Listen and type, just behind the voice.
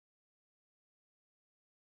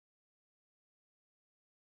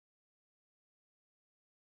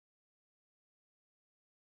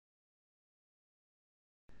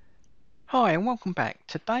Hi and welcome back.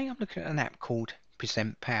 Today I'm looking at an app called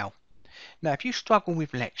Present Pal. Now if you struggle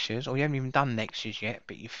with lectures or you haven't even done lectures yet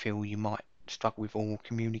but you feel you might struggle with oral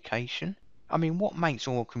communication. What makes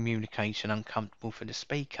oral communication uncomfortable for the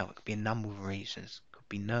speaker? It could be a number of reasons. It could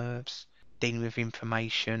be nerves, dealing with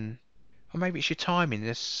information, or maybe it's your timing.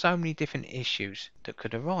 There's so many different issues that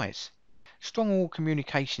could arise. Strong oral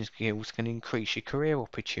communication skills can increase your career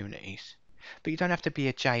opportunities. But you don't have to be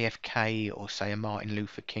a JFK or say a Martin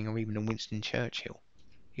Luther King or even a Winston Churchill.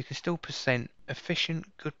 You can still present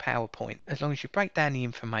efficient, good PowerPoint as long as you break down the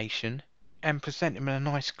information and present them in a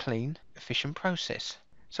nice, clean, efficient process.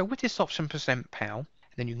 So with this option Present PoW,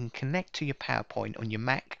 then you can connect to your PowerPoint on your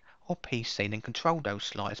Mac or PC and then control those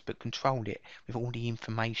slides, but control it with all the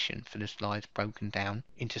information for the slides broken down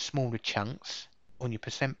into smaller chunks on your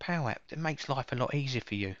Present PoW app. That makes life a lot easier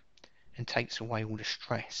for you and takes away all the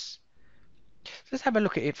stress. Let's have a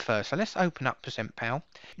look at it first. So let's open up Present Pal.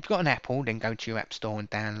 If you've got an Apple, then go to your App Store and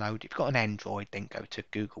download. If you've got an Android, then go to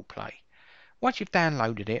Google Play. Once you've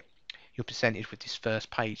downloaded it, you're presented with this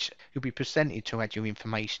first page. You'll be presented to add your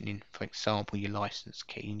information in, for example, your license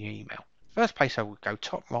key and your email. First place I will go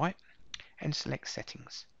top right and select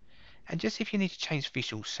Settings. And just if you need to change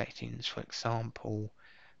visual settings, for example,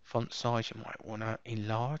 font size, you might want to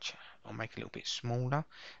enlarge or make it a little bit smaller.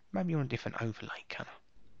 Maybe you want a different overlay colour.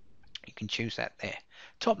 You can choose that there.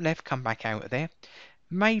 Top left, come back out of there.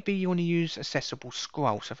 Maybe you want to use accessible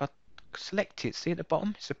scroll. So if I select it, see at the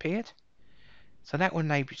bottom, it's appeared. So that will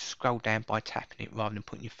enable you to scroll down by tapping it rather than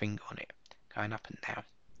putting your finger on it, going up and down.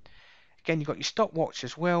 Again, you've got your stopwatch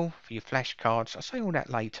as well for your flashcards. I'll say all that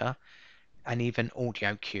later. And even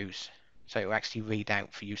audio cues. So it will actually read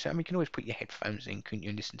out for you. So you can always put your headphones in, couldn't you,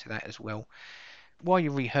 and listen to that as well while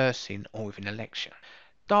you're rehearsing or within a lecture.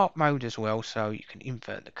 Dark mode as well, so you can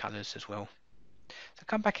invert the colours as well. So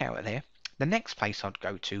come back out of there. The next place I'd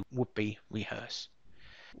go to would be Rehearse.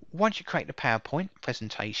 Once you create the PowerPoint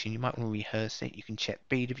presentation, you might want to rehearse it. You can check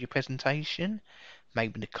speed of your presentation,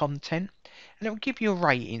 maybe the content, and it will give you a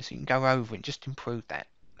rating so you can go over it and just improve that.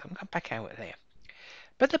 So I'm going back out of there.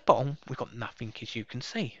 But at the bottom, we've got nothing as you can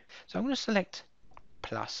see. So I'm going to select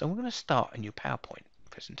plus, and we're going to start a new PowerPoint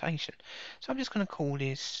presentation. So I'm just going to call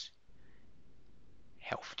this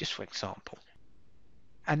Health, just for example.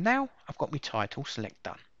 And now I've got my title, select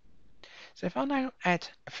done. So if I now add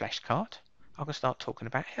a flashcard, I can start talking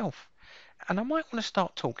about health. And I might want to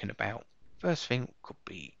start talking about, first thing could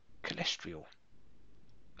be cholesterol.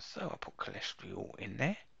 So I'll put cholesterol in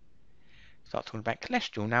there. Start talking about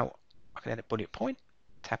cholesterol. Now I can add a bullet point,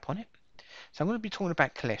 tap on it. So I'm going to be talking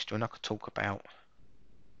about cholesterol, and I could talk about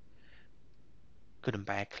good and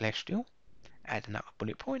bad cholesterol. Add another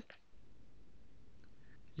bullet point.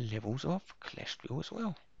 Levels of cholesterol as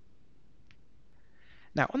well.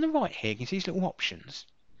 Now on the right here, you can see these little options.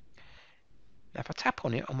 Now if I tap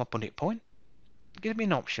on it on my bullet point, it gives me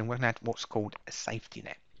an option where I can add what's called a safety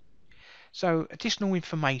net. So additional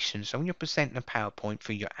information. So when you're presenting a PowerPoint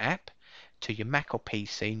through your app to your Mac or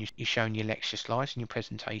PC and you're showing your lecture slides and your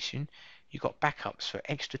presentation, you've got backups for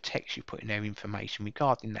extra text you put in their information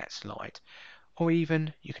regarding that slide. Or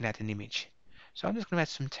even you can add an image. So I'm just going to add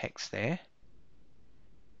some text there.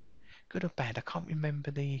 Good or bad, I can't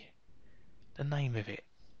remember the name of it.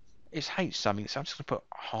 It's H something, so I'm just going to put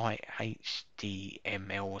high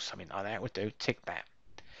HDML or something like that. Would do, tick that.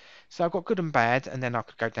 So I've got good and bad, and then I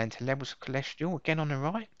could go down to levels of cholesterol again on the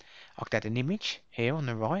right. I could add an image here on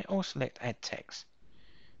the right, or select add text.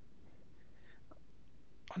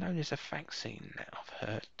 I know there's a vaccine that I've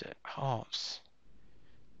heard that halves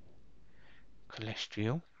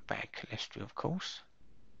cholesterol, bad cholesterol of course.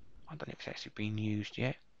 I don't know if it's actually been used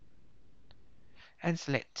yet. And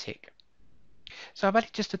select tick. So I've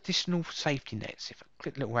added just additional safety nets. If I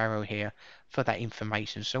click the little arrow here for that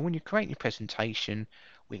information. So when you create your presentation,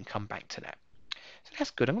 we can come back to that. So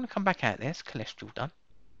that's good. I'm going to come back out there. That's cholesterol done.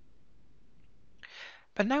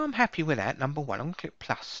 But now I'm happy with that, number one. I'm going to click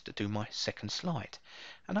plus to do my second slide.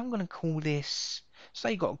 And I'm going to call this,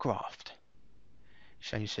 say you've got a graph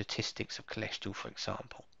showing you statistics of cholesterol, for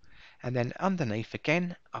example. And then underneath,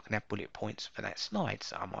 again, I can have bullet points for that slide.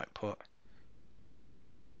 So I might put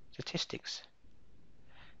statistics.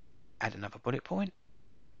 Add another bullet point.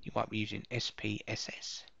 You might be using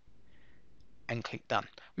SPSS. And click done.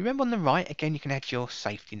 Remember on the right, again, you can add your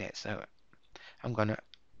safety net. So I'm going to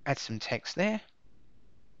add some text there.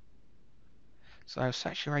 So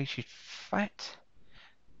saturated fat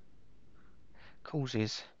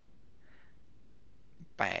causes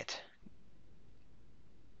bad.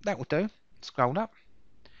 That will do. Scroll up.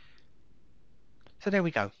 So there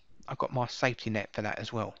we go. I've got my safety net for that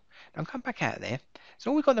as well. Now come back out of there. So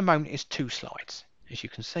all we've got at the moment is two slides. as you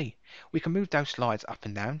can see. We can move those slides up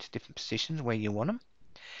and down to different positions where you want them.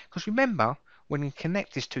 Because remember, when you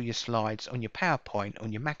connect this to your slides on your PowerPoint,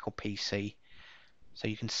 on your Mac or PC, so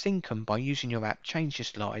you can sync them by using your app, change your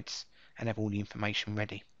slides, and have all the information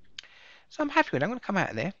ready. So I'm happy with it. I'm going to come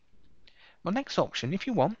out of there. My next option, if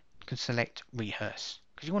you want, you can select Rehearse,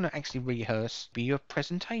 because you want to actually rehearse your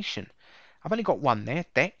presentation. I've only got one there,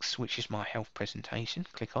 Dex, which is my health presentation.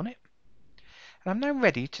 Click on it. And I'm now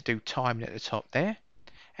ready to do timing at the top there,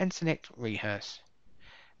 and select Rehearse.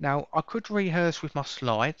 Now, I could rehearse with my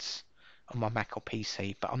slides on my Mac or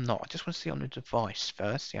PC, but I'm not. I just want to see it on the device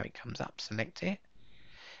first, see how it comes up, select it.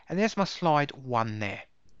 And there's my slide 1 there,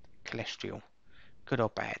 cholesterol, good or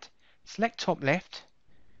bad. Select top left,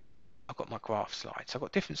 I've got my graph slides. I've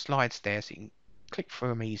got different slides there so you can click through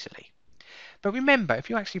them easily. But remember, if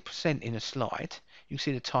you actually present in a slide, you can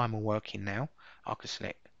see the timer working now. I could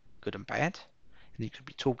select good and bad, and you could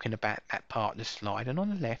be talking about that part of the slide, and on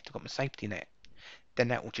the left I've got my safety net. Then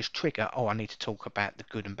that will just trigger, oh, I need to talk about the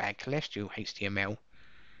good and bad cholesterol, HTML.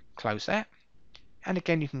 Close that. And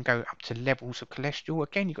again, you can go up to levels of cholesterol.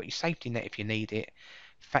 Again, you've got your safety net if you need it.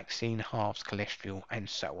 Vaccine halves cholesterol, and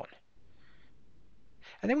so on.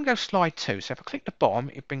 And then we go slide 2. So if I click the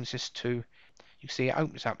bottom, it brings us to, you can see it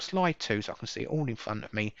opens up slide 2, so I can see it all in front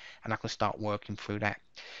of me, and I can start working through that.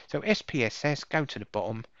 So SPSS, go to the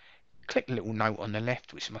bottom, click the little note on the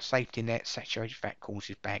left, which is my safety net, saturated fat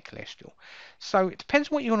causes bad cholesterol. So it depends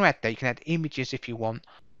on what you want to add there. You can add images if you want,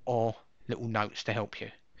 or little notes to help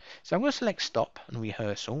you. So I'm going to select stop and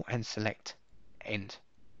rehearsal and select end.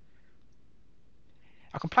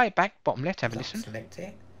 I can play it back, bottom left, have a listen. Select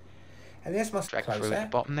it. And there's my Drag through at the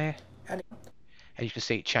bottom there. And you can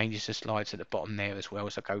see it changes the slides at the bottom there as well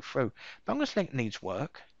as I go through. But I'm going to select needs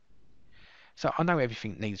work. So I know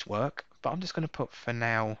everything needs work, but I'm just going to put for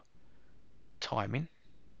now timing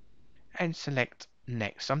and select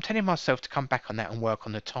next. So I'm telling myself to come back on that and work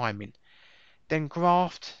on the timing. Then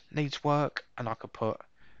graft needs work, and I could put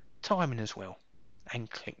timing as well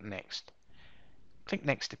and click next. Click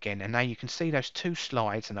next again, and now you can see those 2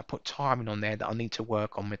 slides, and I put timing on there that I need to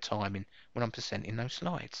work on my timing when I'm presenting those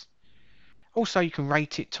slides. Also, you can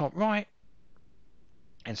rate it top right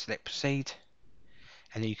and select proceed,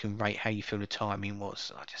 and then you can rate how you feel the timing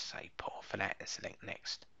was. I'll just say poor for that and select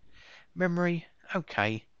next. Memory,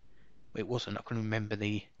 okay. It wasn't. I couldn't remember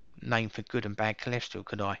the name for good and bad cholesterol,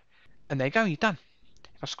 could I? And there you go, you're done.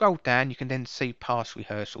 If I scroll down, you can then see past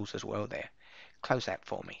rehearsals as well there. Close that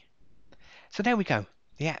for me. So there we go.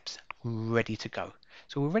 The app's ready to go.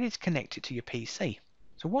 So we're ready to connect it to your PC.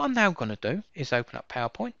 So what I'm now going to do is open up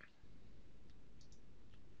PowerPoint.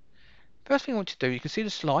 First thing I want to do, you can see the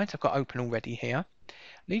slides I've got open already here. I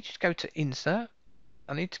need you to go to Insert.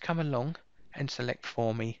 I need to come along and select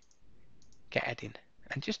for me, Get Add-in.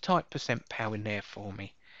 And just type %power in there for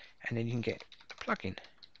me. And then you can get the plugin.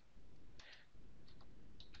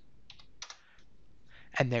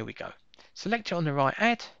 And there we go. Select it on the right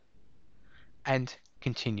add and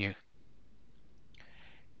continue.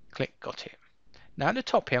 Click got it. Now at the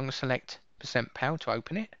top here I'm going to select %power to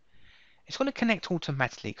open it. It's going to connect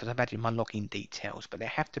automatically because I've added my login details, but they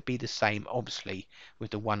have to be the same obviously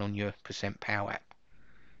with the one on your %power app.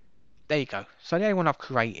 There you go. So the only one I've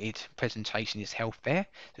created presentation is health there.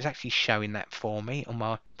 It's actually showing that for me on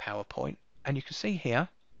my PowerPoint. And you can see here,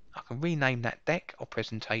 I can rename that deck or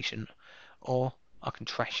presentation, or I can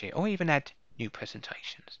trash it, or even add new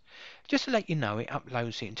presentations. Just to let you know, it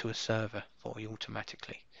uploads it into a server for you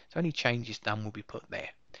automatically. So any changes done will be put there.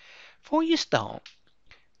 Before you start,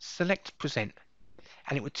 select present,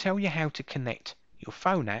 and it will tell you how to connect your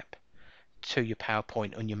phone app to your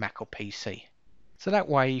PowerPoint on your Mac or PC. So that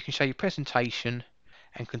way you can show your presentation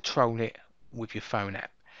and control it with your phone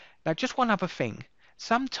app. Now just one other thing,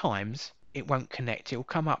 sometimes it won't connect. It will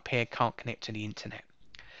come up here, can't connect to the internet.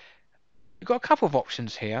 You've got a couple of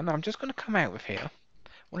options here, and I'm just going to come out of here. I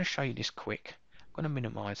want to show you this quick. I'm going to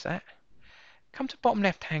minimize that. Come to bottom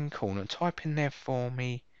left hand corner and type in there for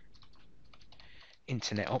me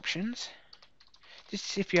internet options. Just to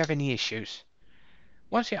see if you have any issues.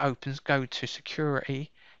 Once it opens, go to security.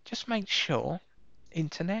 Just make sure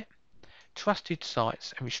internet, trusted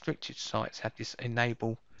sites and restricted sites have this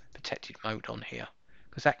enable protected mode on here,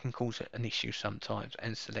 because that can cause an issue sometimes,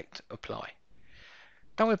 and select apply.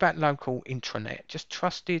 Don't worry about local intranet, just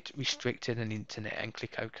trusted, restricted and internet, and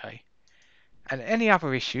click OK. And any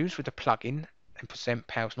other issues with the plugin and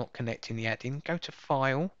 %power's not connecting the add-in, go to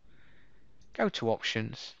file, go to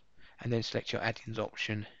options, and then select your add-ins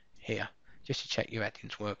option here, just to check your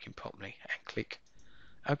add-ins working properly, and click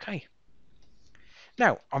OK.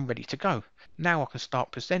 Now I'm ready to go. Now I can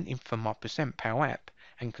start presenting from my %power app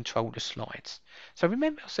and control the slides. So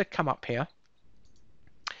remember I said come up here.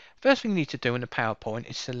 First thing you need to do in the PowerPoint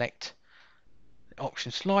is select the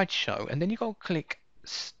option slideshow, and then you've got to click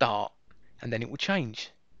start, and then it will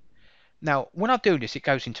change. Now when I do this it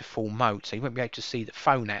goes into full mode, so you won't be able to see the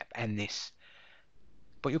phone app and this,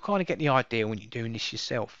 but you'll kind of get the idea when you're doing this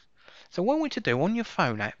yourself. So what I want to do on your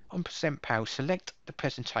phone app, on Present Pal, select the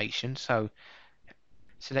presentation, so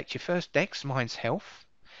select your first Dex, mine's health,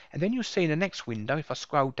 and then you'll see in the next window, if I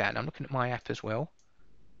scroll down, I'm looking at my app as well,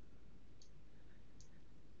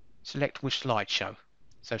 select with slideshow.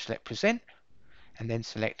 So select present, and then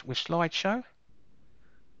select with slideshow.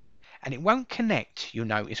 And it won't connect, you'll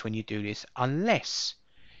notice when you do this, unless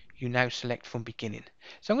you now select from beginning.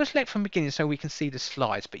 So I'm going to select from beginning so we can see the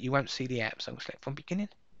slides, but you won't see the app, so I'm going to select from beginning.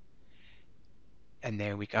 And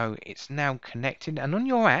there we go, it's now connected, and on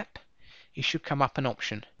your app, it should come up an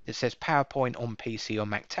option that says PowerPoint on PC or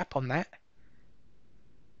Mac. Tap on that,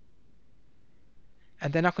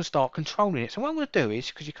 and then I can start controlling it. So what I'm going to do is,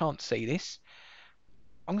 because you can't see this,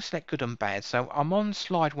 I'm going to select good and bad. So I'm on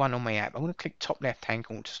slide 1 on my app. I'm going to click top left hand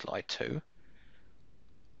corner to slide 2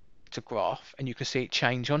 to graph, and you can see it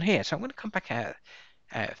change on here. So I'm going to come back out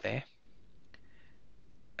of there,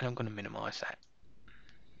 and I'm going to minimize that.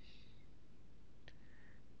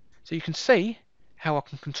 So you can see how I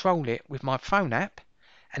can control it with my phone app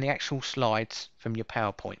and the actual slides from your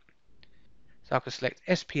PowerPoint. So I can select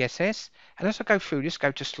SPSS, and as I go through this,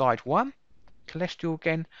 go to slide 1, cholesterol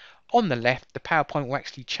again. On the left, the PowerPoint will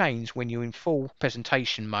actually change when you're in full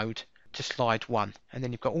presentation mode to slide 1, and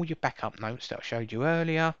then you've got all your backup notes that I showed you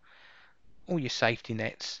earlier, all your safety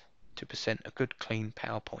nets to present a good clean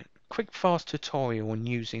PowerPoint. Quick fast tutorial on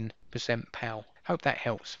using Present Pal. Hope that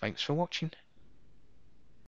helps. Thanks for watching.